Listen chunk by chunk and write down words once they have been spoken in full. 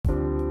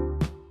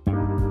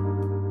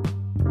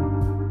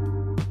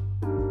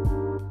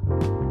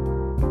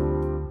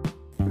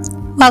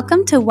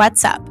Welcome to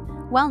What's Up?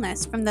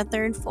 Wellness from the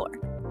Third Floor.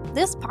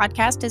 This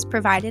podcast is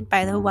provided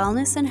by the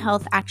Wellness and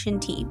Health Action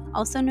Team,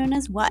 also known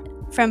as WHAT,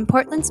 from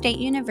Portland State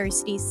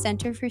University's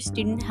Center for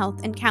Student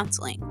Health and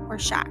Counseling, or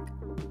SHAC.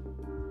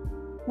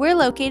 We're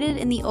located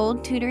in the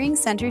old Tutoring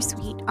Center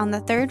suite on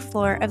the third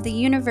floor of the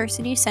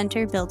University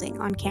Center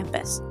building on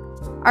campus.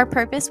 Our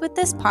purpose with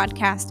this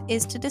podcast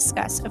is to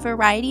discuss a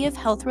variety of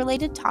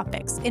health-related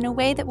topics in a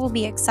way that will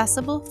be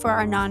accessible for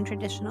our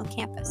non-traditional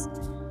campus.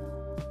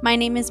 My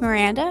name is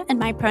Miranda, and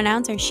my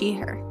pronouns are she,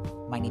 her.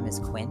 My name is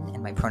Quinn,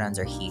 and my pronouns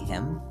are he,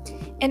 him.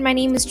 And my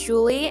name is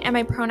Julie, and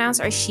my pronouns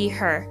are she,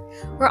 her.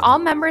 We're all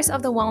members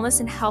of the Wellness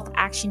and Health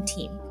Action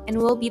Team, and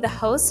we'll be the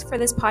hosts for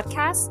this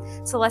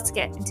podcast, so let's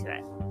get into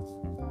it.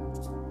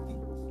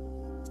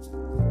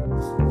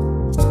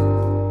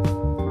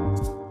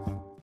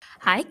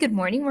 Hi, good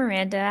morning,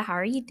 Miranda. How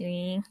are you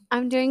doing?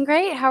 I'm doing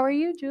great. How are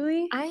you,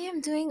 Julie? I am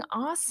doing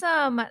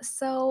awesome.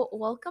 So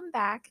welcome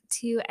back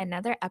to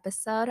another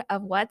episode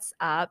of What's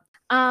Up.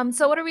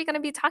 So what are we going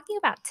to be talking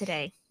about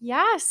today?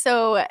 Yeah,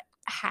 so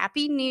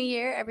Happy New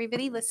Year,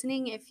 everybody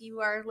listening. If you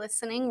are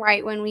listening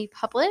right when we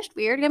published,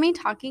 we are going to be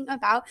talking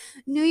about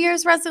New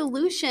Year's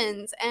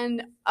resolutions.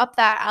 And up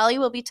that alley,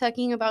 we'll be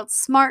talking about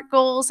SMART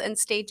goals and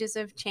stages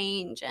of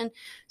change and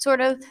sort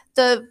of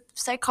the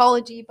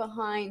psychology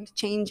behind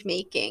change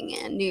making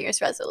and New Year's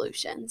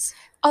resolutions.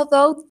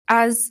 Although,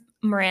 as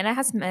Miranda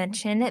has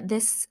mentioned,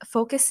 this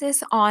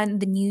focuses on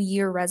the New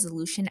Year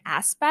resolution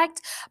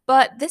aspect,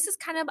 but this is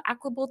kind of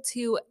applicable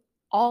to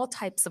all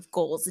types of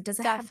goals. It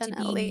doesn't have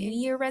to be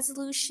New Year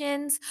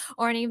resolutions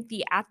or any of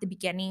the at the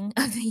beginning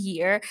of the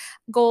year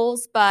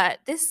goals, but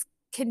this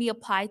can be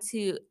applied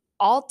to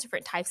all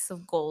different types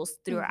of goals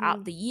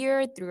throughout the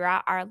year,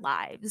 throughout our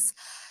lives.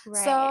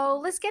 Right. So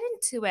let's get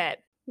into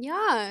it.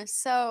 Yeah,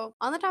 so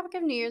on the topic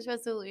of New Year's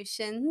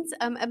resolutions,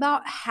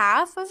 about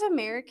half of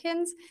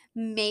Americans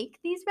make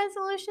these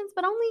resolutions,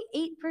 but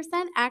only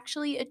 8%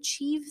 actually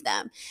achieve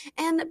them.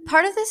 And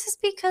part of this is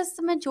because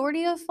the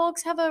majority of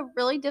folks have a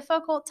really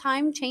difficult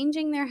time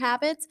changing their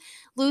habits,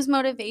 lose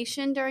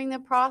motivation during the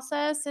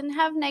process, and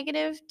have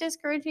negative,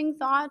 discouraging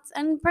thoughts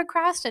and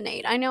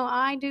procrastinate. I know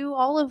I do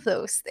all of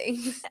those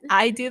things.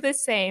 I do the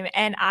same.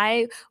 And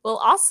I will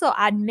also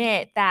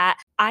admit that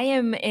I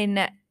am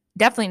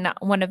definitely not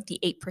one of the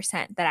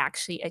 8% that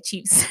actually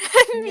achieves.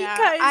 Yeah,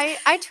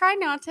 I try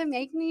not to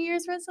make New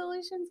Year's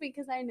resolutions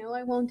because I know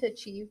I won't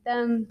achieve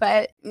them.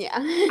 But yeah,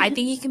 I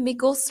think you can make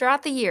goals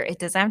throughout the year. It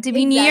doesn't have to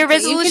be New Year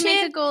resolution. You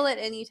can make a goal at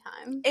any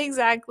time.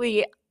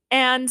 Exactly.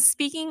 And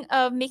speaking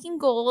of making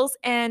goals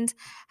and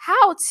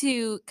how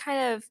to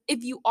kind of,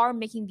 if you are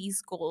making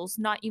these goals,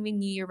 not even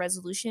New Year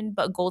resolution,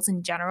 but goals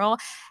in general,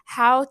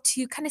 how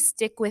to kind of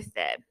stick with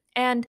it.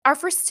 And our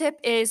first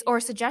tip is, or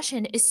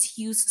suggestion is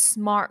to use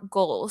SMART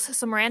goals.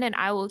 So Miranda and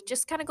I will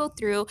just kind of go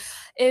through.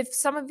 If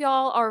some of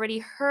y'all already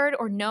heard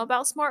or know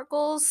about SMART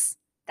goals,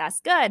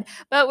 that's good.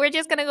 But we're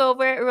just going to go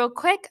over it real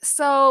quick.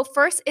 So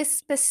first is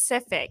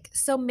specific.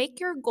 So make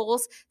your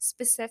goals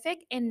specific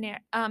and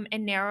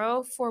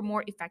narrow for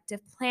more effective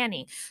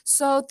planning.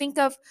 So think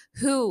of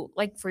who,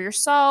 like for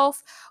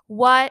yourself,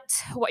 what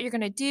you're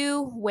going to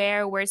do,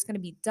 where it's going to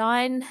be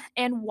done,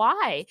 and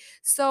why.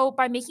 So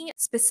by making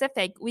it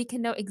specific, we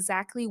can know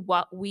exactly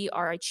what we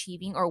are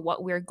achieving or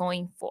what we're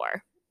going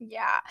for.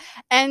 Yeah.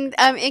 And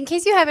in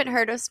case you haven't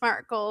heard of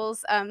SMART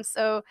goals,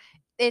 so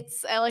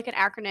it's like an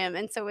acronym.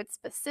 And so it's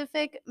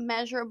specific,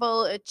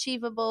 measurable,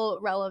 achievable,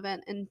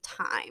 relevant, and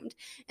timed.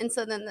 And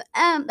so then the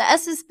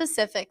S is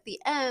specific. The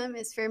M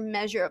is for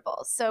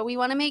measurable. So we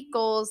want to make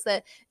goals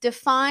that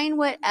define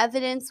what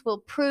evidence will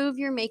prove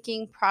you're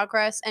making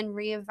progress and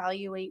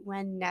reevaluate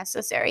when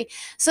necessary.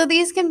 So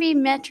these can be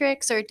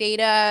metrics or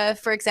data.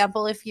 For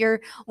example, if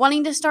you're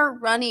wanting to start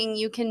running,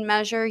 you can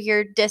measure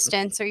your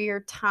distance or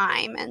your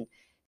time and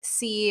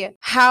see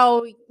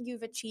how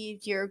you've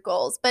achieved your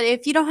goals. But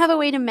if you don't have a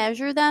way to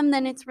measure them,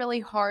 then it's really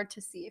hard to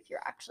see if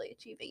you're actually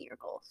achieving your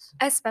goals.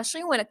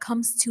 Especially when it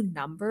comes to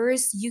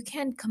numbers, you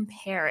can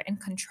compare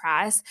and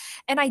contrast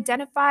and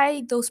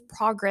identify those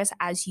progress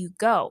as you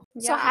go.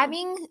 Yeah. So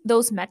having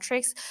those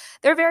metrics,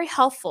 they're very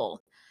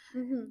helpful.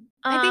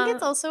 I think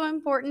it's also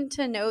important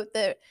to note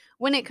that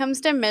when it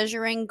comes to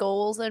measuring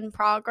goals and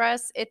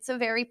progress, it's a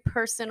very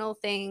personal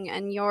thing,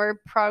 and your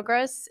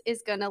progress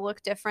is going to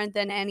look different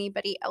than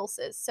anybody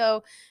else's.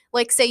 So,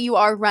 like, say you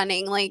are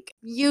running, like,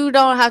 you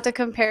don't have to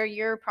compare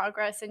your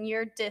progress and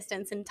your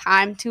distance and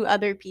time to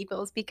other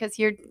people's because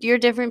you're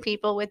different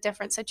people with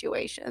different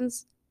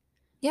situations.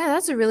 Yeah,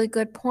 that's a really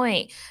good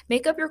point.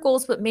 Make up your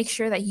goals, but make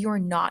sure that you're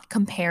not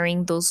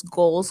comparing those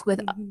goals with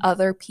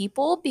other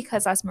people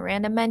because, as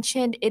Miranda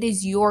mentioned, it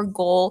is your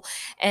goal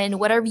and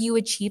whatever you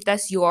achieve,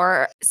 that's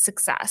your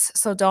success.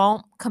 So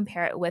don't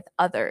compare it with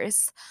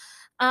others.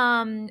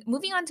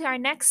 Moving on to our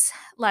next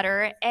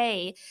letter,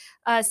 A,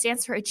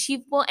 stands for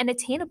achievable and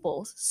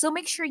attainable. So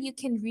make sure you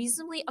can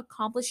reasonably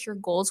accomplish your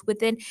goals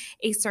within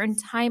a certain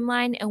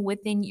timeline and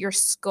within your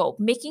scope,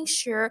 making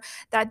sure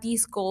that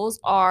these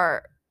goals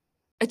are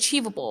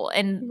achievable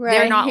and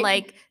they're not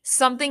like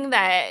something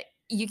that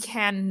you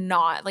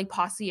cannot like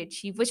possibly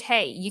achieve, which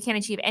hey, you can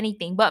achieve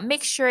anything, but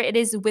make sure it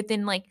is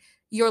within like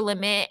your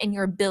limit and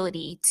your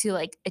ability to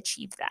like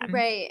achieve them.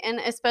 Right. And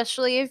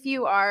especially if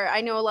you are, I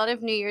know a lot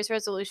of New Year's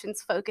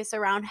resolutions focus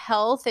around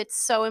health. It's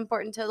so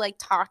important to like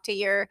talk to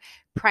your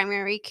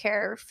primary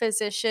care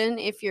physician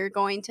if you're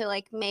going to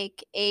like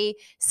make a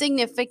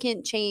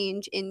significant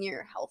change in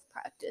your health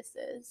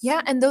practices.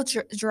 Yeah, and those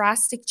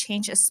drastic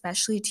change,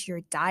 especially to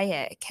your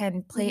diet,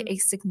 can play Mhm. a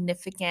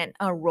significant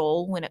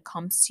role when it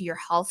comes to your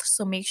health.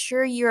 So make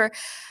sure you're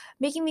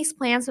making these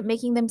plans, but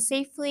making them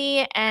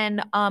safely,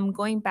 and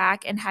going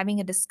back and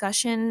having a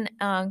discussion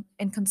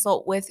and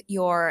consult with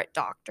your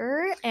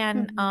doctor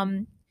and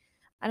Mhm.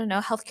 I don't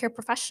know, healthcare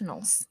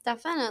professionals.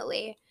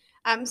 Definitely.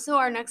 So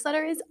our next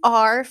letter is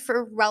R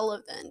for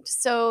relevant.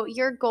 So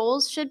your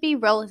goals should be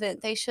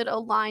relevant. They should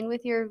align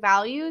with your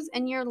values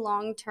and your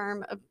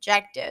long-term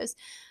objectives.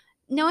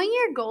 Knowing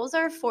your goals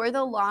are for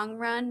the long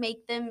run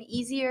make them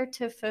easier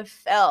to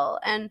fulfill,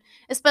 and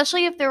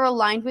especially if they're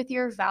aligned with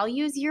your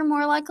values, you're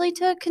more likely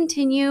to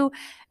continue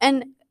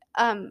and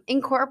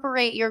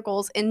incorporate your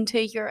goals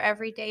into your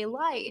everyday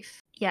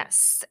life.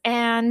 Yes.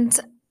 And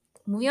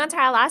moving on to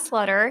our last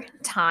letter,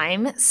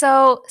 time.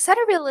 So set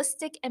a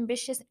realistic,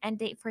 ambitious end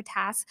date for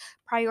tasks,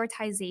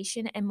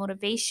 prioritization, and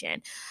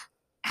motivation.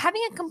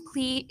 Having a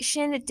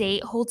completion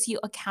date holds you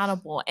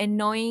accountable, and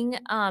knowing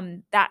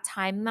that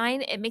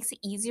timeline, it makes it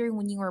easier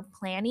when you are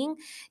planning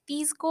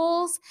these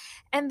goals.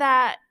 And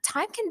that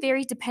time can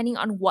vary depending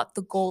on what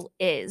the goal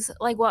is,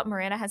 like what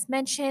Miranda has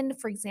mentioned.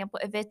 For example,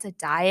 if it's a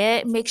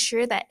diet, make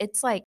sure that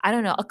it's like, I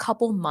don't know, a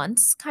couple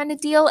months kind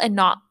of deal and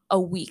not a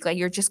week. Like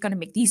you're just going to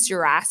make these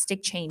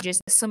drastic changes,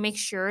 so make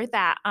sure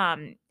that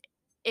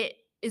it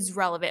is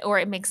relevant or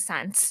it makes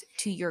sense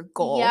to your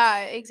goal.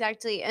 Yeah,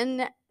 exactly.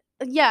 And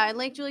yeah,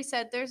 like Julie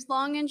said, there's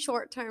long and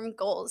short term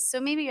goals. So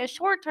maybe a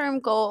short term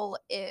goal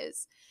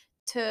is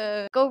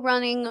to go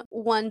running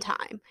one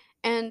time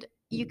and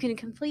you can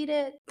complete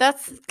it.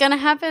 That's going to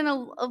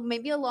happen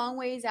maybe a long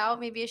ways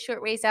out, maybe a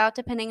short ways out,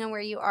 depending on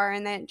where you are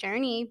in that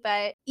journey.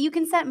 But you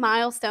can set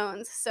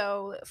milestones.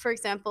 So, for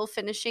example,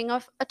 finishing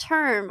a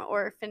term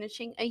or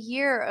finishing a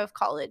year of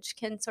college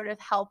can sort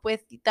of help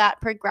with that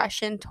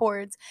progression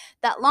towards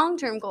that long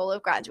term goal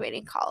of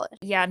graduating college.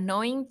 Yeah,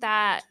 knowing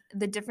that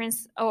the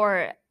difference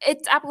or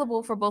it's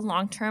applicable for both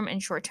long term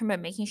and short term, but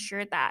making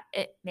sure that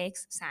it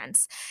makes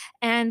sense.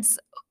 And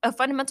a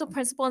fundamental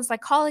principle in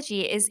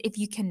psychology is if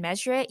you can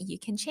measure it, you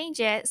can change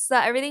it. So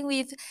everything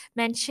we've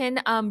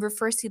mentioned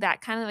refers to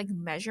that kind of like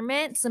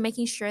measurement. So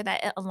making sure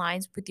that it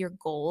aligns with your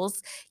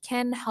goals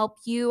can help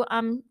you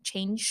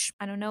change,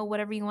 I don't know,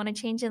 whatever you want to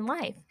change in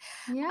life.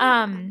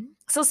 Yeah.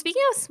 So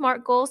speaking of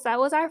SMART goals, that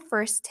was our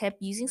first tip,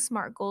 using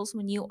SMART goals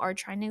when you are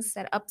trying to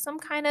set up some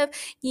kind of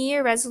New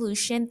Year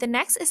resolution. The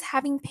next is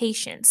having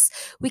patience.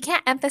 We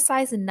can't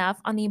emphasize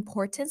enough on the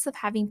importance of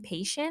having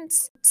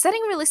patience,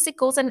 setting realistic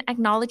goals and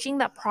acknowledging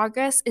that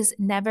progress is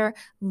never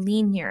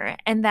linear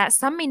and that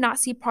some may not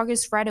see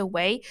progress right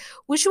away,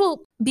 which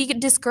will be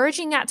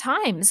discouraging at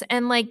times.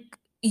 And like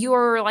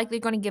you're likely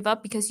going to give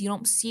up because you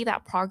don't see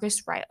that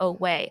progress right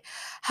away.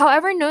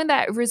 However, knowing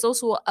that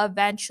results will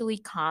eventually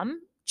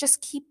come,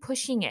 just keep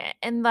pushing it,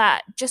 and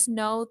that just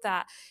know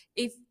that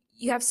if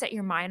you have set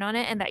your mind on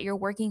it and that you're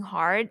working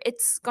hard,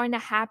 it's going to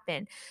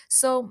happen.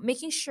 So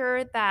making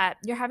sure that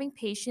you're having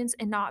patience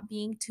and not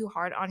being too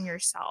hard on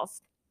yourself.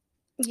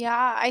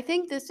 Yeah, I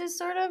think this is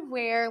sort of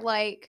where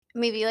like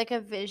maybe like a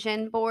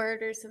vision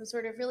board or some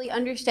sort of really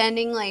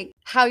understanding like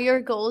how your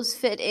goals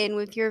fit in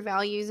with your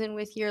values and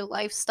with your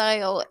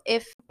lifestyle.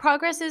 If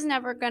progress is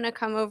never going to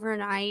come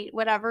overnight,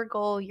 whatever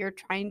goal you're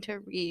trying to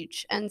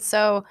reach. And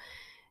so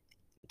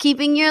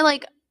keeping your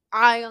like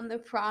eye on the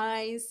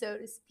prize, so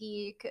to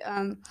speak,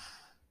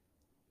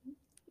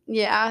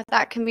 yeah,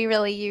 that can be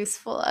really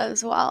useful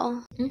as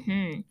well.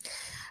 Mhm.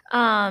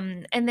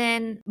 And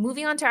then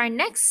moving on to our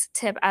next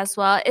tip as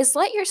well is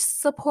let your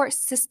support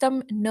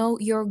system know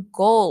your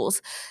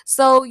goals.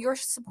 So your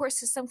support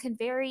system can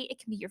vary. It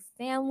can be your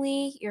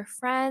family, your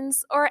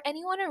friends, or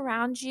anyone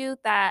around you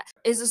that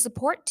is a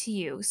support to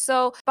you.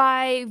 So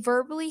by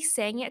verbally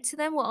saying it to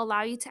them will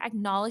allow you to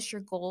acknowledge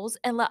your goals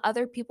and let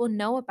other people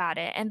know about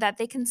it and that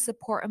they can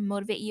support and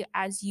motivate you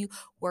as you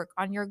work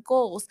on your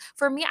goals.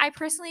 For me, I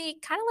personally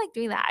kind of like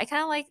doing that. I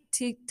kind of like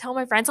to tell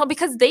my friends all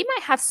because they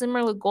might have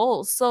similar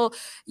goals. So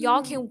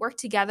y'all Mm, can work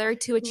together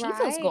to achieve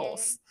those right.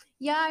 goals.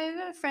 Yeah, I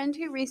have a friend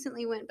who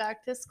recently went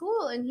back to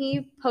school and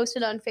he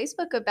posted on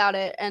Facebook about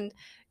it and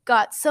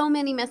got so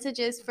many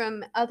messages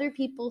from other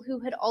people who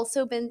had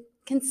also been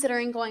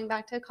considering going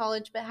back to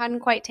college but hadn't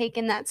quite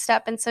taken that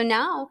step. And so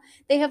now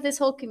they have this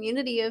whole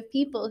community of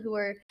people who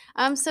are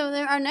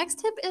our next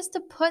tip is to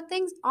put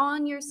things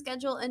on your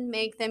schedule and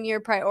make them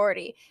your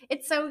priority.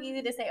 It's so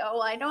easy to say, "Oh,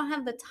 well, I don't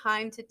have the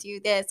time to do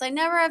this. I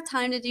never have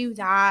time to do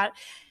that."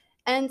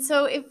 And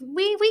so if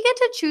we get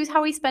to choose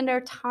how we spend our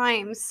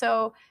time.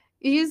 So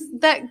Use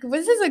that.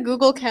 This is a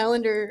Google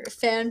Calendar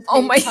fan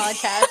Oh page my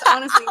podcast,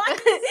 honestly.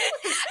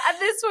 At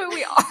this point,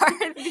 we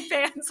are the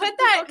fans. Put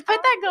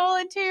that goal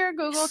into your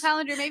Google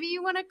Calendar. Maybe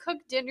you want to cook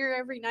dinner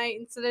every night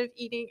instead of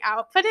eating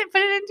out. Put it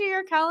into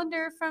your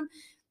calendar from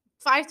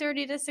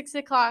 5:30 to 6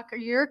 o'clock, or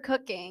you're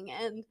cooking,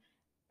 and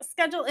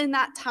schedule in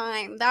that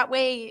time. That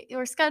way,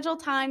 or schedule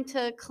time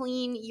to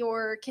clean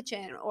your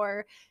kitchen,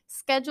 or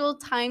schedule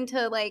time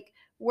to like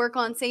work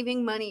on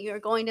saving money or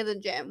going to the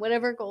gym,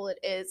 whatever goal it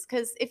is.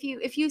 Because if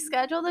you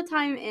schedule the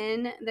time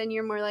in, then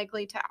you're more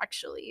likely to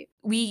actually.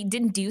 We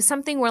didn't do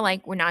something,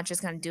 we're not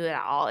just gonna do it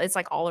at all. It's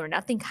like all or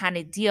nothing kind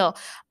of deal.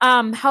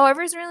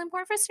 However, it's really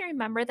important for us to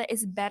remember that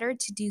it's better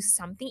to do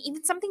something,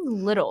 even something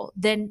little,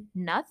 than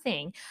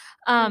nothing.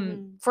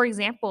 Mhm. For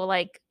example,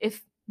 like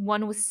if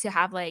one was to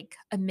have like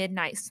a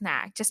midnight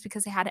snack just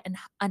because they had an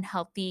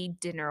unhealthy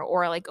dinner,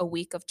 or like a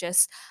week of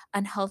just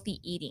unhealthy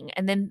eating,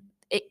 and then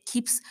it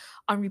keeps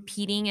on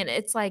repeating, and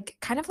it's like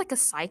kind of like a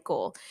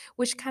cycle,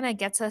 which kind of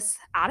gets us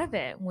out of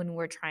it when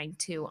we're trying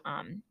to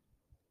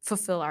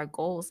fulfill our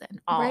goals and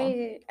all.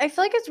 Right. I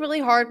feel like it's really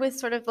hard with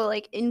sort of the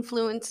like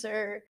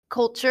influencer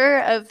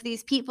culture of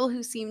these people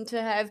who seem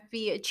to have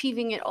be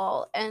achieving it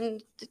all,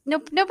 and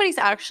nobody's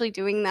actually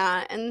doing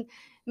that. And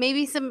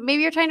maybe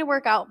you're trying to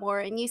work out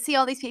more, and you see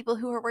all these people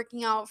who are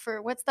working out for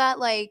what's that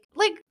like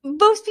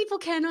most people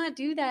cannot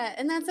do that,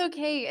 and that's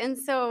okay. And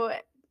so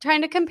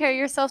trying to compare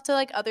yourself to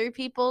like other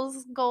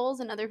people's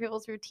goals and other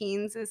people's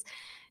routines is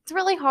it's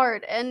really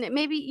hard, and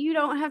maybe you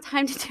don't have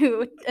time to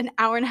do an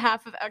hour and a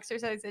half of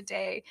exercise a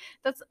day.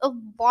 That's a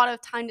lot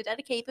of time to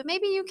dedicate, but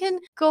maybe you can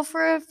go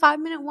for a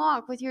 5-minute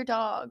walk with your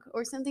dog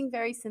or something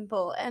very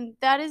simple, and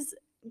that is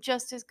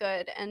just as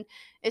good. And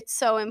it's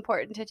so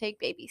important to take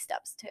baby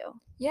steps too.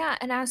 Yeah,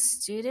 and as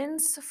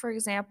students, for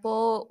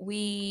example,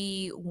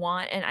 we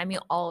want, and I mean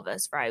all of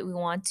us, right? We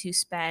want to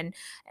spend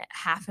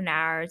half an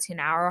hour to an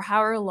hour, or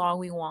however long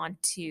we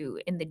want to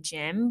in the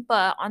gym.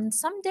 But on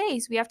some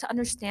days, we have to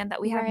understand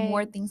that we have more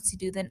Right. things to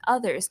do than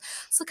others.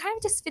 So, kind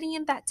of just fitting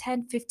in that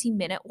 10-15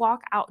 minute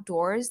walk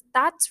outdoors,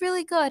 that's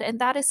really good. And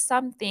that is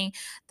something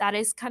that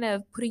is kind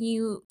of putting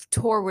you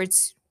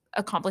towards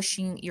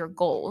accomplishing your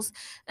goals.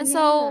 And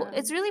so Yeah.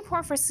 it's really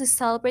important for us to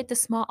celebrate the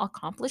small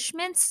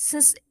accomplishments,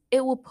 since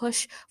it will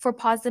push for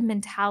positive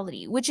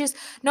mentality, which is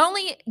not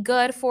only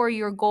good for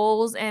your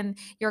goals and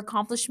your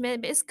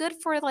accomplishment, but it's good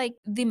for like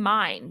the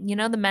mind,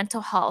 the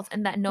mental health,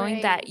 and that knowing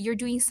Right. that you're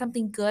doing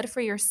something good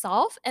for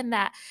yourself, and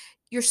that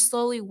you're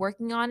slowly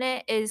working on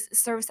it is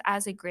serves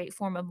as a great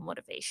form of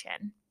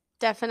motivation.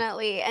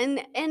 Definitely.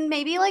 And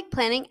maybe like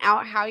planning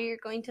out how you're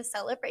going to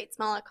celebrate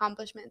small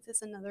accomplishments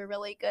is another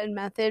really good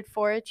method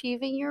for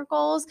achieving your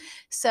goals.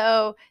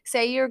 So,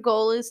 say your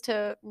goal is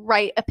to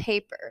write a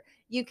paper.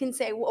 You can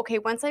say, well, okay,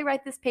 once I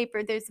write this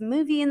paper, there's a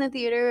movie in the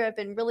theater I've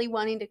been really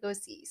wanting to go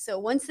see. So,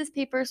 once this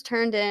paper is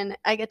turned in,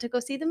 I get to go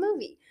see the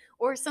movie,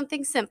 or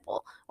something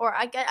simple, or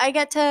I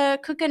get to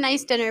cook a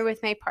nice dinner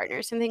with my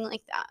partner, something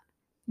like that.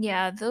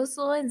 Yeah, those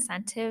little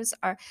incentives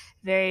are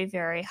very,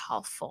 very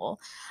helpful.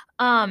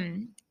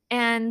 Um,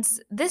 and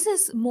this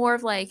is more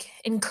of like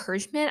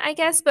encouragement, I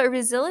guess, but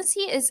resiliency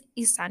is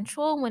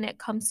essential when it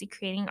comes to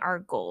creating our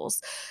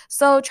goals.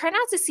 So try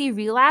not to see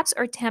relapse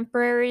or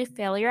temporary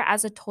failure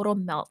as a total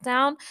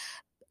meltdown,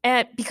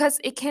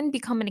 because it can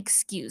become an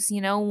excuse,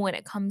 when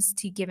it comes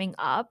to giving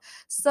up.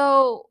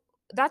 So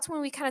that's when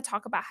we kind of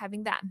talk about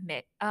having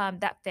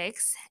that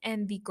fix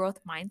and the growth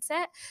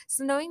mindset.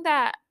 So knowing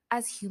that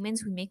as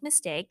humans we make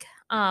mistake,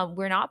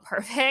 we're not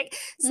perfect.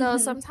 So Mhm.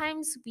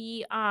 sometimes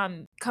we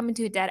come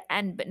into a dead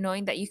end, but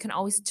knowing that you can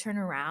always turn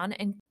around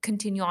and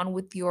continue on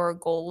with your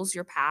goals,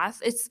 your path,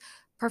 it's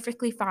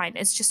perfectly fine.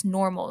 It's just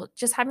normal.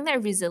 Just having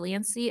that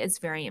resiliency is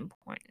very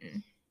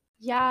important.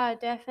 Yeah,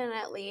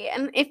 definitely.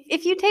 And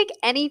if you take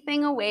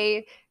anything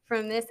away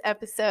from this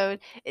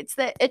episode, it's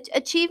that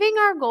achieving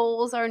our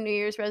goals, our New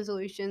Year's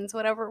resolutions,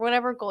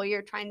 whatever goal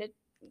you're trying to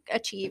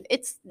achieve,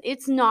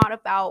 it's not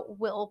about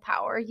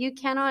willpower. You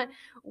cannot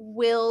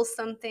will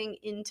something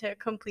into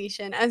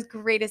completion, as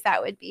great as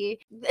that would be.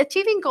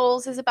 Achieving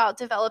goals is about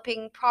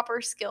developing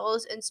proper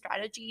skills and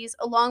strategies,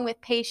 along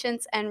with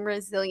patience and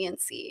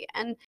resiliency,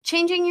 and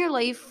changing your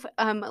life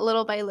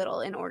little by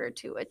little in order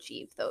to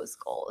achieve those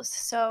goals.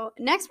 So,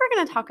 next, we're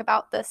going to talk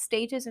about the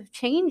stages of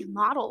change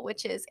model,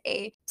 which is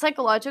a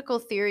psychological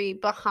theory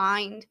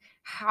behind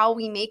how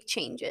we make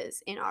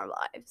changes in our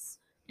lives.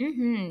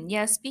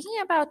 Yeah, speaking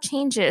about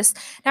changes,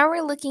 now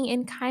we're looking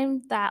in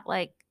kind of that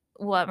like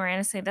what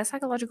Miranda said, the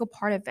psychological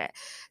part of it.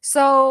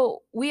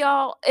 So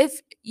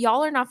if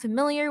y'all are not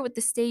familiar with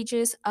the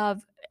stages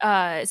of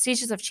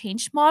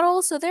change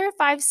model, so there are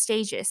 5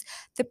 stages: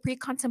 the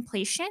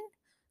pre-contemplation,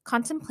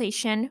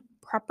 contemplation,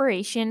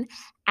 preparation,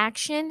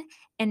 action,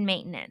 and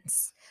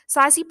maintenance.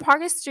 So as you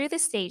progress through the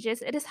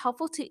stages, it is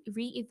helpful to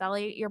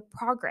reevaluate your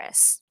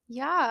progress.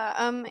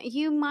 Yeah,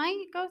 you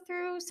might go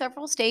through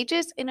several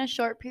stages in a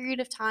short period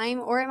of time,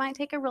 or it might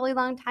take a really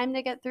long time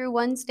to get through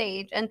one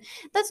stage. And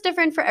that's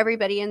different for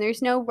everybody, and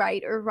there's no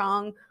right or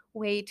wrong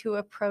way to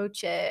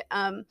approach it.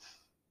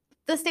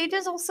 The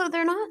stages also,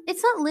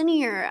 it's not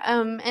linear,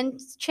 and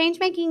change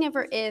making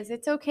never is.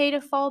 It's okay to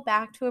fall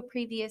back to a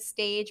previous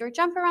stage or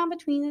jump around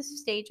between the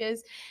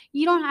stages.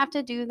 You don't have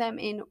to do them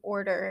in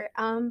order.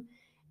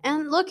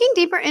 And looking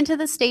deeper into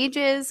the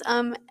stages,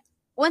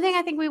 one thing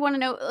I think we want to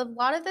know, a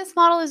lot of this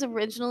model is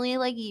originally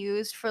like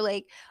used for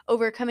like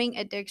overcoming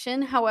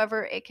addiction.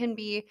 However, it can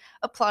be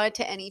applied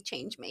to any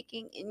change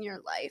making in your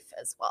life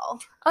as well.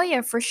 Oh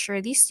yeah, for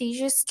sure. These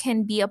stages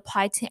can be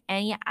applied to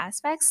any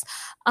aspects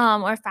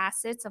or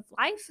facets of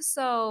life.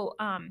 So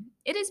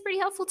it is pretty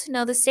helpful to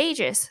know the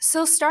stages.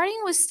 So starting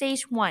with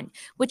stage one,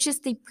 which is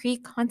the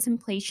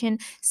pre-contemplation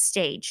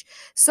stage.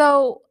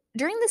 So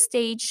during the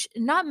stage,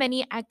 not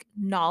many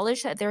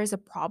acknowledge that there is a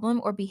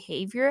problem or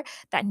behavior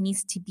that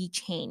needs to be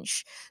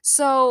changed.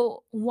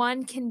 So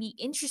one can be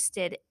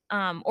interested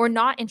or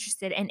not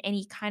interested in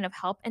any kind of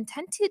help and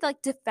tend to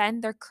like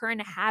defend their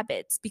current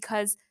habits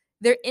because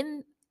they're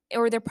in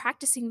or they're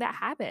practicing that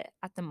habit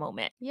at the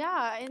moment.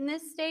 Yeah, in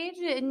this stage,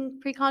 in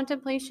pre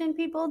contemplation,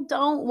 people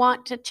don't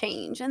want to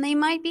change and they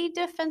might be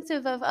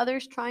defensive of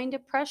others trying to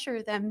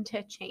pressure them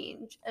to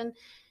change. And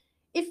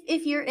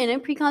if you're in a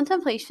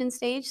pre-contemplation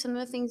stage, some of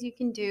the things you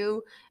can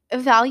do,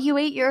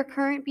 evaluate your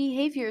current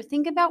behavior.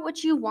 Think about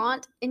what you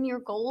want in your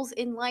goals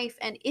in life,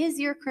 and is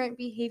your current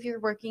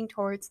behavior working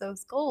towards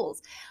those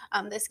goals?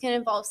 This can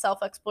involve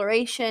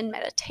self-exploration,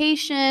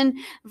 meditation,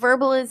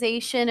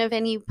 verbalization of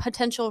any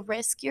potential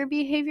risk your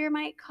behavior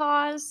might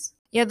cause.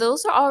 Yeah,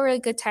 those are all really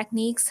good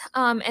techniques.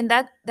 And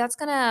that's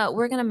gonna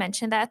we're gonna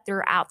mention that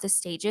throughout the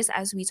stages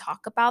as we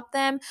talk about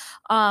them,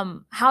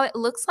 how it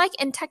looks like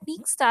and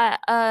techniques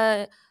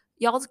that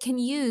y'all can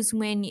use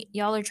when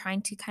y'all are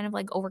trying to kind of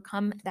like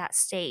overcome that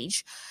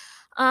stage.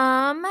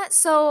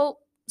 So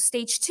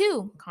stage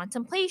two,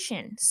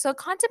 contemplation. So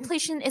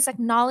contemplation is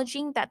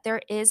acknowledging that there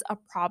is a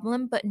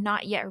problem but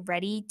not yet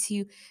ready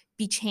to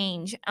be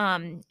changed.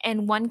 And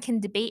one can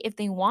debate if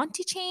they want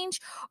to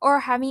change or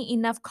having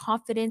enough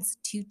confidence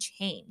to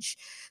change.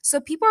 So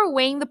people are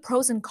weighing the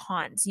pros and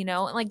cons,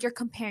 like you're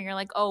comparing, you're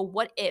like, oh,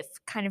 what if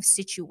kind of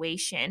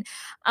situation.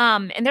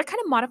 And they're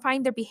kind of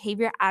modifying their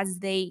behavior as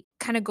they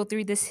kind of go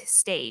through this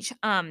stage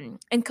and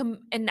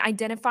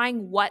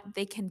identifying what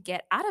they can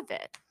get out of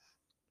it.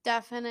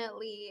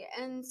 Definitely.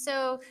 And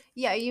so,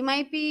 yeah, you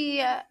might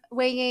be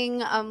weighing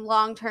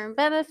long term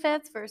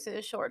benefits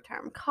versus short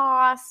term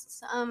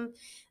costs.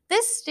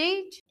 This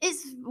stage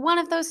is one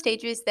of those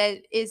stages that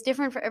is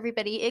different for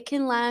everybody. It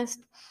can last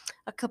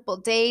a couple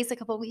days, a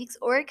couple weeks,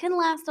 or it can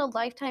last a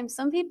lifetime.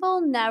 Some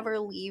people never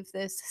leave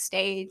this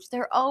stage.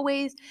 They're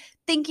always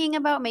thinking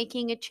about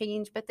making a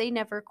change, but they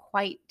never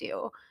quite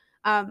do.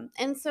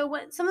 And so,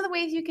 what some of the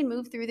ways you can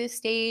move through this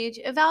stage,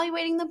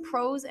 evaluating the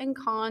pros and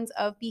cons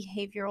of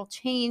behavioral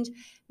change.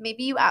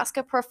 Maybe you ask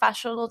a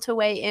professional to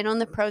weigh in on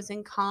the pros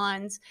and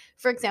cons.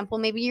 For example,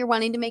 maybe you're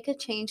wanting to make a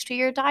change to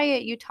your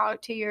diet. You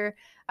talk to your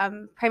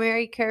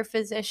primary care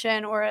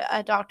physician or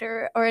a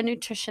doctor or a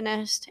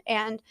nutritionist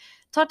and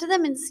talk to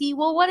them and see,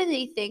 well, what do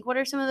they think? What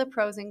are some of the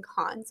pros and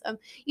cons?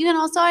 You can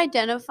also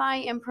identify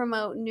and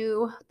promote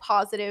new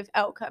positive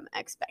outcome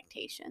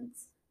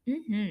expectations.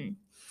 Hmm.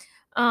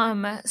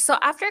 So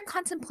after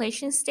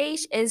contemplation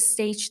stage is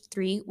stage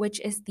three,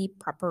 which is the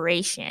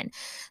preparation.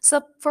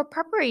 So for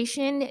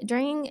preparation,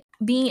 during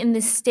being in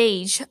this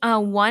stage,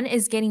 one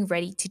is getting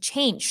ready to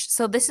change.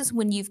 So this is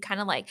when you've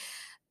kind of like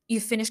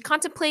you've finished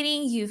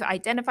contemplating, you've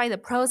identified the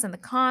pros and the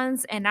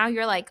cons, and now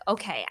you're like,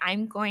 okay,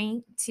 I'm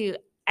going to You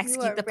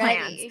execute are the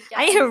plans. ready.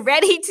 I am Yes.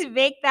 ready to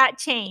make that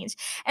change.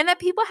 And that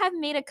people have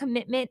made a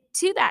commitment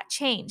to that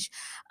change.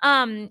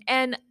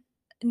 And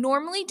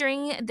normally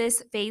during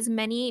this phase,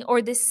 many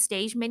or this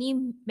stage, many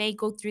may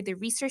go through the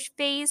research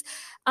phase.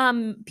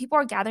 People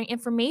are gathering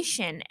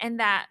information, and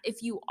that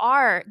if you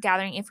are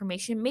gathering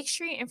information, make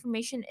sure your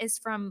information is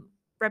from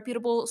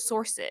reputable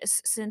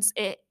sources since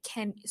it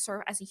can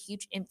serve as a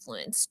huge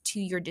influence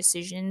to your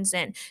decisions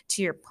and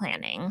to your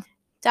planning.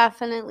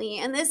 Definitely.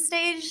 And this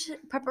stage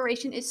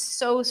preparation is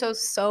so, so,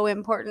 so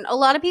important. A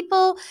lot of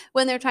people,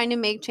 when they're trying to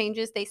make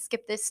changes, they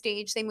skip this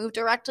stage. They move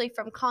directly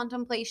from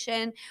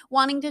contemplation,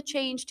 wanting to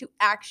change, to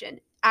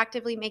action,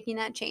 actively making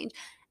that change.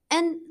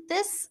 And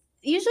this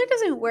usually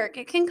doesn't work.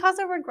 It can cause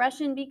a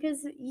regression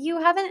because you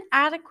haven't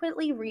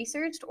adequately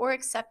researched or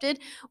accepted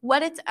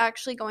what it's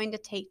actually going to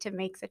take to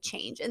make the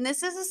change. And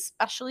this is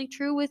especially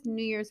true with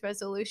New Year's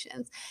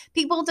resolutions.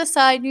 People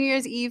decide New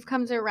Year's Eve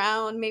comes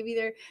around, maybe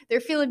they're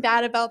feeling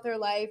bad about their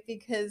life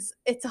because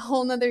it's a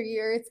whole nother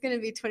year. It's going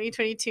to be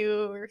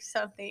 2022 or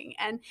something.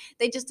 And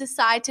they just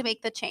decide to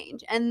make the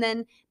change. And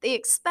then they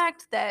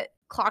expect that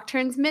clock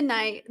turns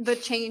midnight, the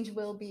change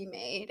will be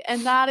made.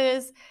 And that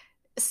is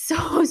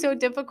so, so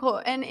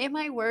difficult. And it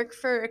might work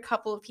for a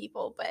couple of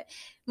people, but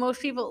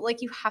most people,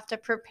 like, you have to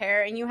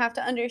prepare and you have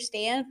to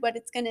understand what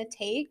it's going to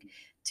take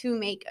to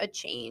make a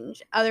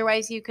change.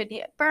 Otherwise, you could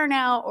get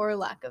burnout or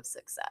lack of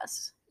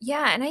success.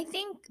 Yeah, and I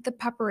think the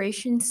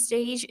preparation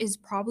stage is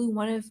probably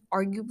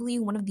arguably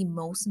one of the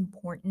most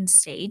important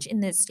stage in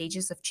the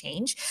stages of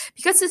change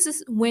because this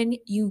is when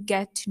you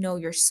get to know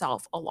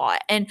yourself a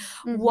lot and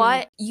Hmm.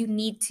 what you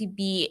need to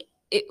be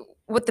it,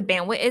 what the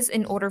bandwidth is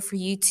in order for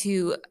you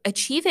to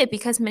achieve it,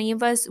 because many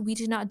of us, we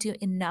do not do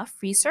enough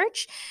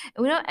research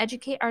and we don't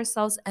educate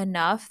ourselves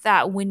enough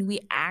that when we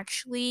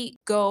actually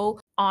go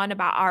on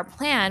about our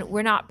plan,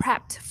 we're not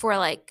prepped for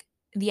like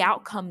the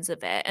outcomes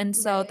of it. And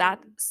so that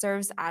Right.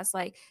 serves as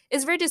like,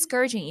 it's very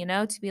discouraging,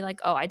 to be like,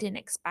 oh, I didn't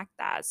expect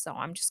that, so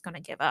I'm just going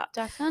to give up.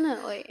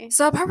 Definitely.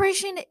 So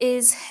preparation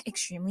is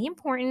extremely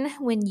important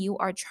when you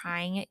are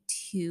trying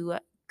to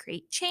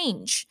create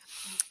change.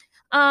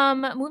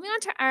 Moving on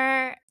to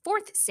our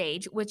fourth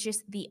stage, which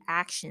is the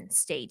action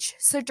stage.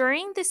 So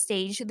during this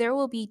stage, there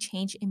will be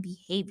change in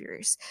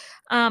behaviors.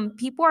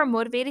 People are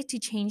motivated to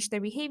change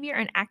their behavior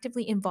and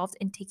actively involved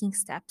in taking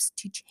steps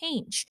to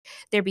change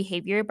their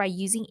behavior by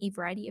using a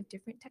variety of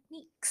different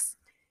techniques.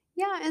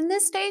 Yeah, and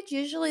this stage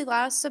usually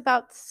lasts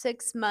about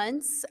 6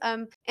 months.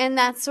 And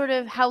that's sort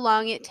of how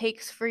long it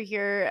takes for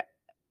your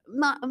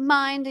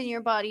mind and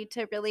your body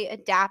to really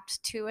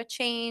adapt to a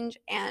change.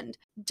 And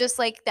just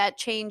like that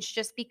change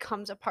just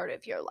becomes a part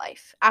of your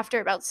life after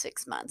about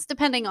 6 months,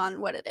 depending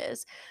on what it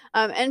is.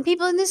 And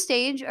people in this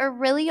stage are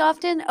really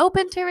often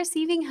open to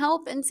receiving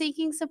help and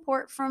seeking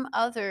support from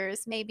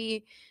others.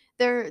 Maybe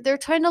they're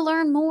trying to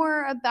learn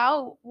more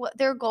about what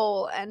their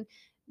goal, and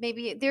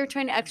maybe they're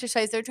trying to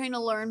exercise, they're trying to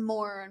learn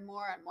more and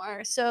more and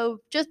more. So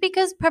just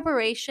because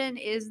preparation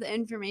is the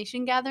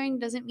information gathering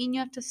doesn't mean you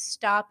have to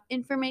stop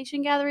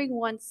information gathering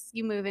once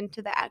you move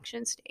into the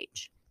action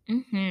stage.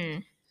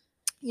 Mm-hmm.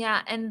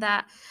 Yeah, and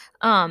that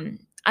I don't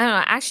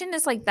know, action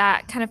is like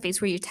that kind of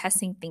phase where you're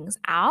testing things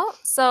out.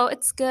 So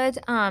it's good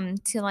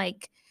to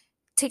like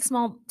take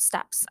small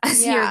steps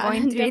as you're Yeah,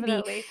 going through the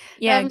definitely.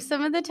 yeah.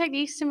 Some of the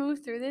techniques to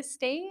move through this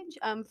stage,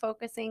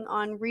 focusing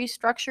on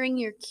restructuring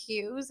your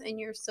cues and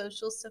your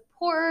social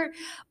support,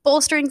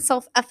 bolstering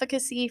self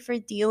efficacy for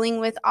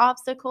dealing with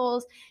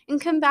obstacles, and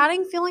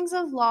combating feelings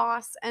of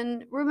loss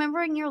and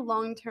remembering your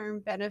long term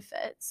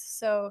benefits.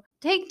 So,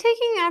 taking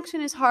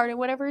action is hard, and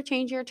whatever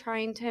change you're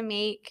trying to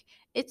make,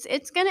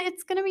 it's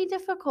gonna be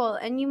difficult,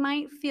 and you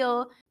might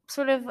feel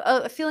sort of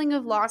a feeling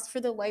of loss for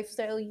the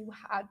lifestyle you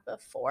had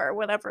before,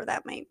 whatever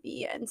that might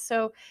be. And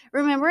so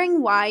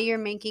remembering why you're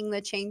making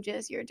the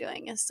changes you're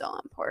doing is so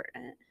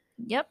important.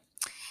 Yep.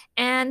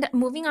 And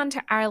moving on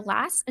to our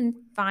last and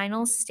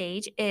final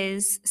stage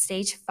is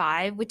stage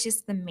 5, which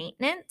is the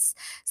maintenance.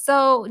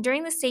 So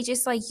during the stage,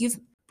 it's like you've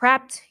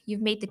prepped,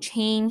 you've made the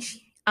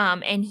change,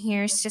 and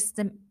here's just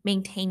the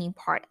maintaining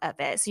part of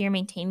it. So you're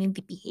maintaining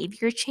the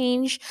behavior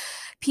change.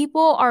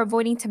 People are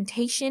avoiding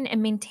temptation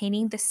and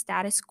maintaining the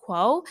status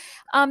quo.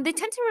 They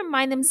tend to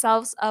remind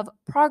themselves of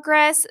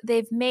progress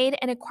they've made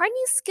and acquire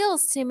new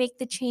skills to make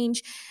the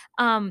change,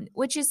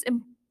 which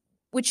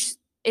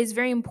is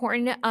very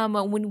important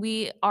when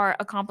we are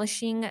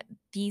accomplishing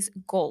these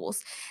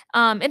goals.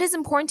 It is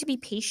important to be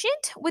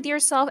patient with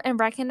yourself and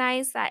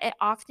recognize that it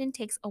often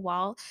takes a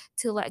while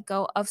to let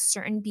go of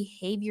certain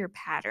behavior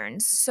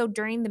patterns. So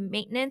during the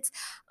maintenance,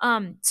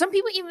 some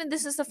people, even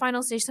this is the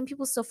final stage, some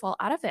people still fall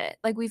out of it.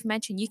 Like we've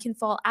mentioned, you can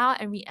fall out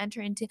and re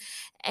enter into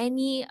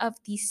any of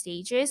these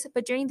stages.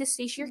 But during this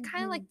stage, you're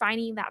kind of like Mhm.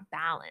 finding that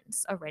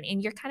balance already,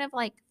 and you're kind of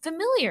like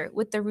familiar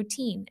with the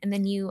routine and the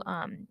new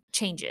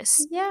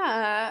changes.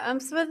 Yeah,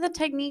 some of the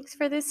techniques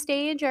for this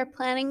stage are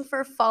planning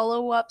for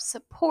follow up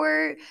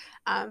support,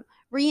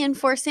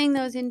 reinforcing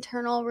those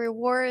internal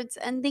rewards,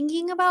 and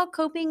thinking about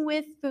coping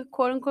with the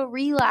quote unquote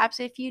relapse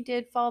if you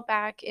did fall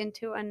back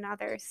into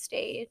another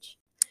stage.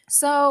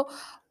 So,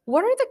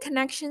 what are the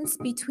connections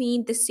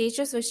between the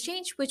stages of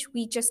change, which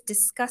we just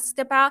discussed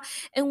about,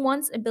 and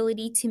one's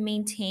ability to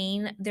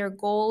maintain their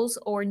goals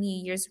or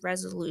New Year's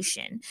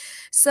resolution?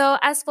 So,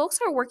 as folks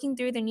are working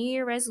through their New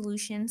Year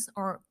resolutions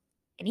or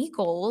any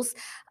goals,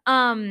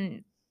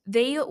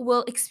 they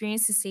will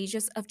experience the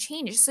stages of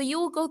change. So, you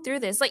will go through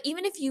this, like,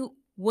 even if you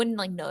wouldn't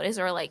like notice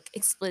or like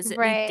explicitly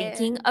Right.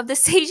 thinking of the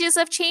stages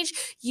of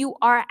change, you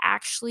are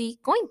actually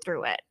going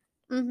through it.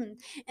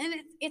 Mhm. And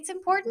it's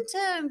important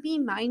to be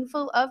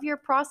mindful of your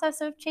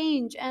process of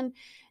change, and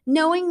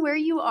knowing where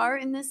you are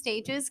in the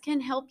stages can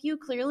help you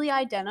clearly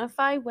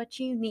identify what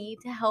you need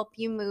to help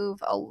you move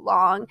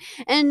along.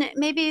 And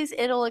maybe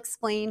it'll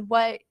explain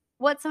what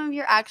some of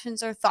your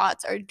actions or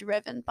thoughts are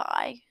driven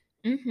by.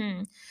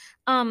 Mm-hmm.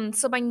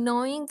 So by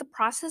knowing the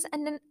process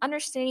and then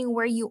understanding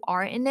where you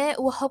are in it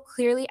will help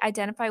clearly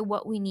identify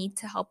what we need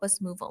to help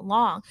us move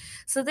along.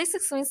 So this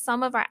explains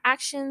some of our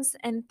actions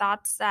and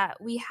thoughts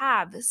that we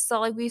have. So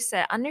like we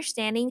said,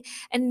 understanding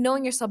and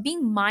knowing yourself,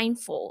 being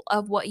mindful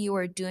of what you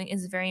are doing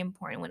is very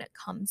important when it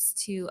comes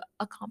to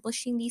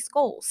accomplishing these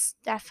goals.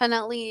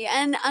 Definitely.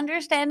 And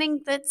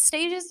understanding that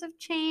stages of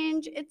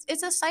change,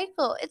 it's a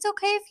cycle. It's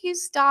okay if you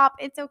stop,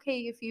 it's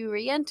okay if you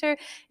re-enter,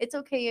 it's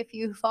okay if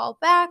you fall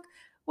back.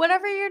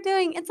 Whatever you're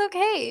doing, it's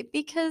okay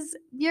because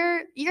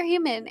you're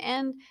human,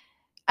 and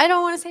I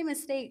don't want to say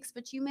mistakes,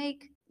 but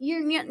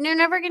you're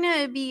never going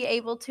to be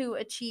able to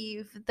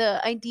achieve the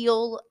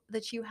ideal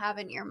that you have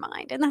in your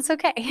mind, and that's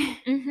okay.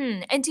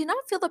 And do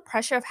not feel the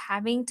pressure of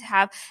having to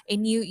have a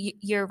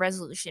year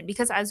resolution,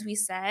 because as we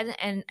said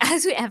and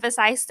as we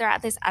emphasized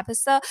throughout this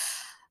episode,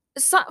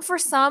 For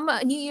some,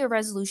 New Year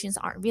resolutions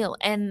aren't real.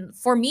 And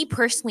for me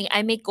personally,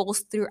 I make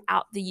goals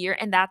throughout the year,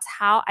 and that's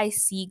how I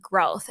see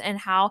growth and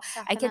how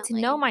I get to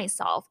know Definitely.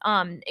 myself.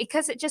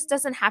 Because it just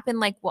doesn't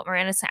happen like what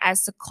Miranda said,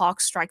 as the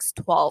clock strikes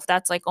 12.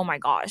 That's like, oh my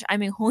gosh,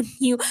 I'm a whole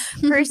new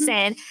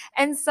person.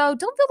 And so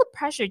don't feel the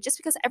pressure just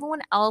because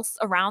everyone else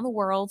around the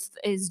world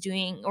is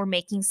doing or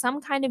making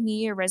some kind of New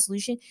Year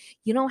resolution.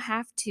 You don't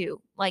have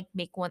to like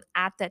make one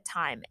at that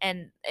time.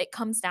 And it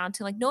comes down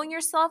to like knowing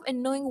yourself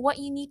and knowing what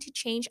you need to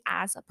change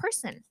as a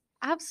person.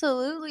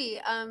 Absolutely.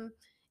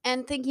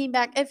 And thinking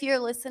back, if you're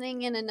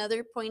listening in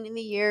another point in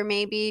the year,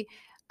 maybe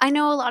I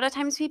know a lot of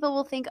times people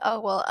will think, "Oh,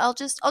 well, I'll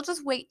just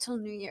wait till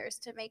New Year's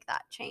to make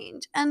that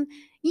change." And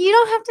you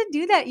don't have to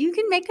do that. You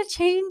can make a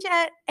change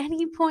at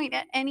any point,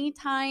 at any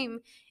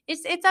time.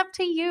 It's up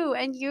to you,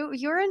 and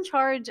you're in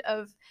charge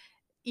of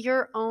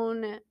your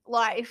own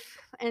life,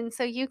 and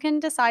so you can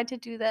decide to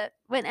do that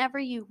whenever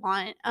you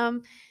want.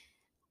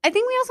 I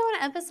think we also want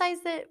to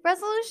emphasize that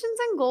resolutions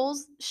and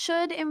goals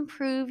should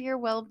improve your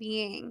well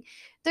being.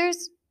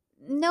 There's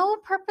no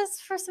purpose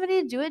for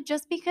somebody to do it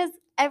just because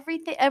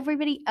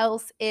everybody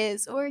else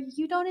is or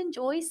you don't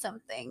enjoy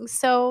something.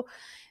 So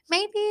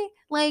maybe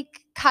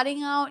like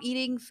cutting out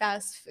eating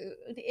fast food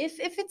if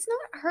it's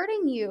not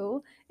hurting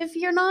you, if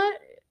you're not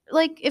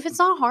like if it's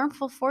not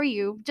harmful for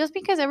you, just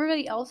because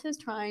everybody else is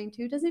trying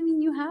to doesn't mean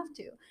you have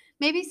to.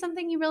 Maybe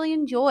something you really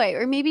enjoy,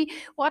 or maybe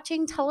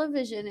watching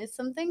television is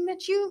something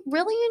that you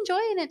really enjoy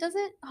and it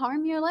doesn't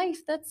harm your life.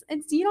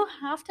 You don't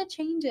have to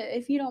change it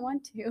if you don't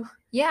want to.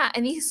 Yeah,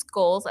 and these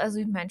goals, as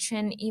we've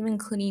mentioned, even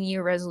including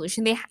your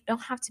resolution, they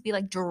don't have to be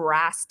like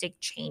drastic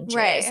changes.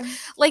 Right.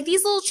 Like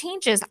these little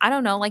changes, I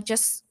don't know, like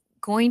just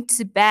going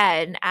to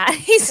bed at a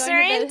Going to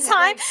certain bed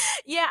time, like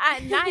yeah,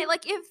 at night.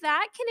 Like if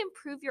that can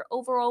improve your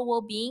overall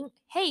well-being,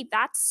 hey,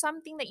 that's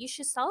something that you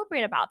should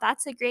celebrate about.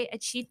 That's a great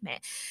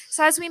achievement.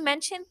 So as we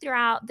mentioned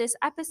throughout this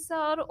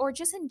episode, or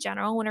just in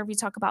general, whenever we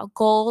talk about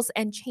goals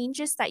and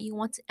changes that you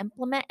want to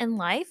implement in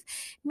life,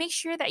 make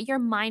sure that you're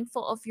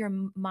mindful of your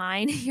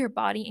mind, your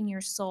body, and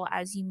your soul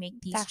as you make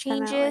these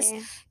changes.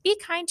 definitely. Be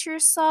kind to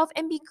yourself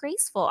and be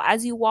graceful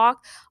as you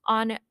work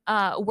on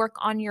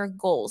your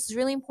goals. It's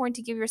really important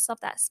to give yourself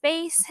that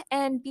space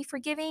and be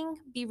forgiving,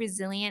 be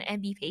resilient,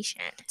 and be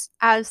patient.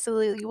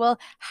 Absolutely. Well,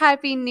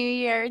 happy new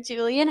year,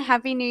 Julie, and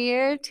happy new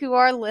year to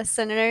our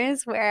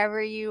listeners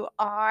wherever you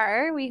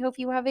are. We hope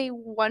you have a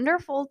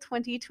wonderful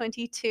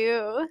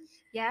 2022.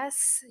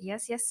 Yes,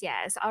 yes, yes,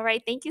 yes. All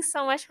right. Thank you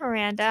so much,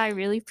 Miranda. I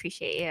really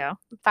appreciate you.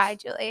 Bye,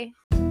 Julie.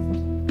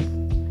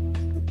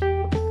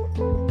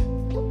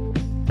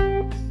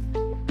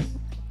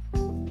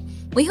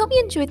 We hope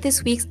you enjoyed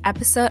this week's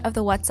episode of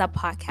the What's Up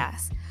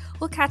podcast.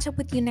 We'll catch up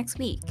with you next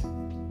week.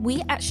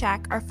 We at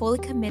SHAC are fully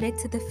committed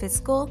to the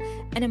physical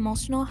and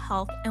emotional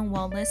health and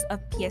wellness of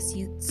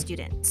PSU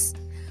students.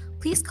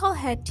 Please call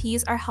ahead to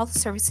use our health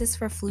services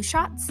for flu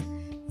shots,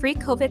 free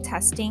COVID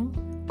testing,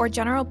 or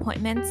general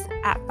appointments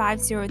at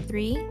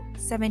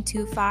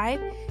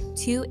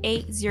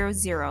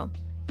 503-725-2800.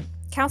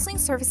 Counseling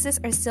services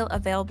are still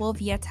available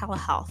via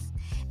telehealth,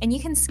 and you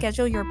can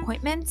schedule your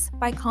appointments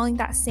by calling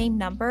that same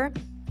number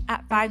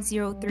at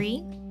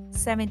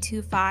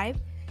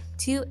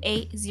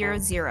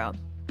 503-725-2800.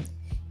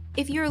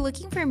 If you're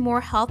looking for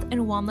more health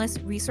and wellness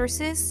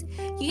resources,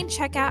 you can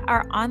check out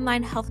our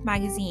online health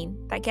magazine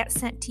that gets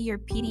sent to your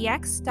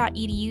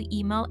pdx.edu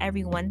email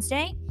every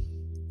Wednesday,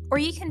 or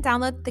you can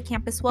download the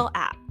Campus Well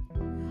app.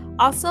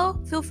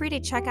 Also, feel free to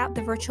check out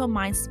the virtual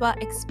Mind Spa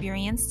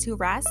experience to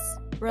rest,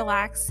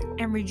 relax,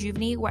 and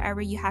rejuvenate wherever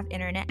you have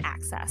internet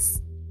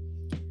access.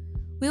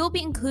 We will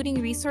be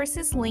including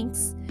resources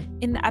links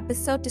in the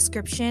episode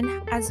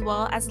description, as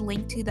well as a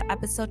link to the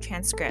episode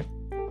transcript.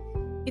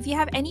 If you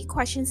have any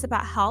questions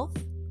about health,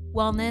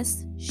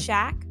 wellness,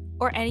 SHAC,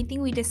 or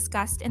anything we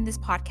discussed in this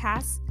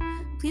podcast,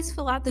 please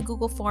fill out the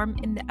Google form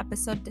in the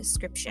episode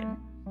description.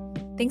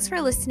 Thanks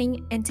for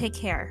listening and take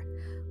care.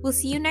 We'll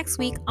see you next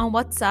week on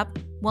What's Up,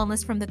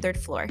 Wellness from the Third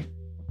Floor.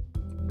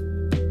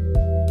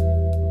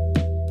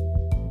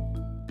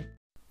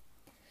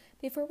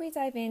 Before we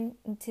dive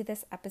into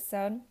this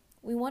episode,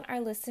 we want our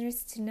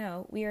listeners to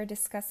know we are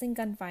discussing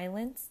gun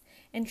violence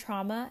and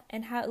trauma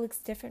and how it looks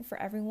different for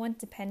everyone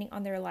depending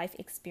on their life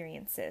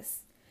experiences.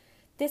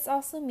 This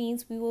also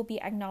means we will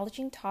be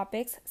acknowledging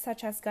topics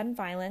such as gun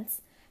violence,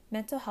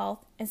 mental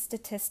health, and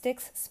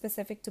statistics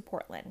specific to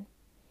Portland.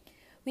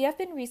 We have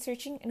been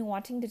researching and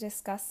wanting to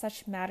discuss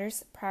such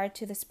matters prior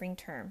to the spring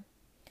term.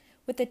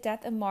 With the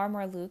death of Mar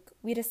Marluk,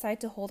 we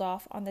decided to hold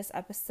off on this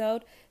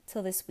episode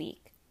till this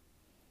week.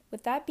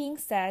 With that being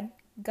said,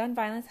 gun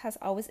violence has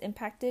always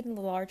impacted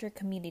the larger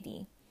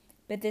community,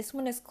 but this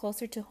one is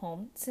closer to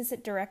home since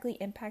it directly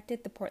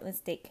impacted the Portland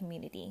State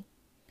community.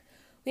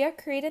 We have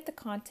created the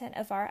content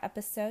of our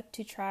episode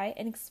to try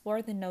and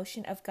explore the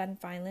notion of gun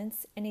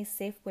violence in a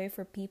safe way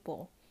for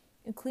people,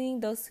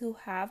 including those who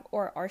have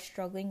or are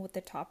struggling with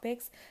the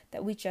topics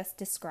that we just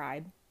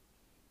described.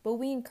 But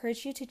we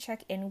encourage you to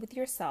check in with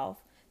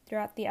yourself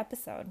throughout the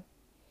episode.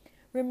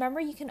 Remember,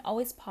 you can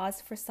always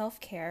pause for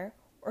self-care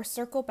or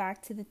circle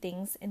back to the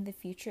things in the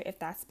future if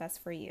that's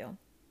best for you.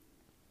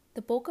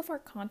 The bulk of our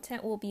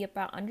content will be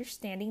about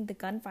understanding the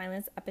gun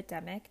violence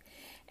epidemic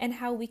and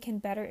how we can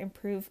better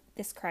improve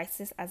this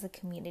crisis as a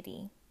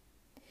community.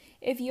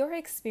 If you're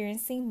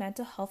experiencing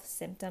mental health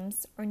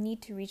symptoms or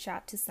need to reach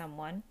out to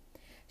someone,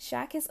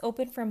 Shack is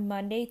open from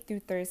Monday through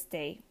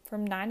Thursday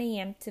from 9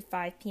 a.m. to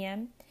 5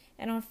 p.m.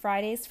 and on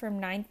Fridays from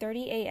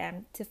 9:30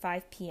 a.m. to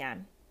 5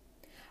 p.m.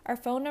 Our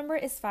phone number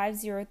is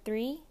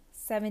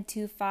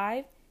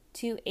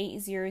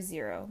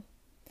 503-725-2800.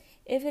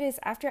 If it is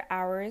after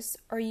hours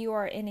or you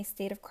are in a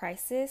state of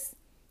crisis,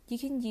 you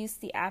can use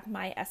the app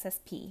My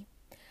SSP.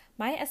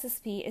 My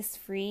SSP is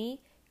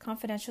free,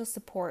 confidential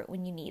support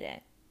when you need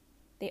it.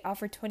 They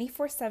offer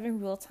 24/7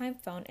 real-time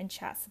phone and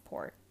chat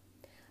support.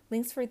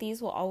 Links for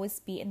these will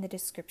always be in the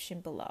description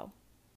below.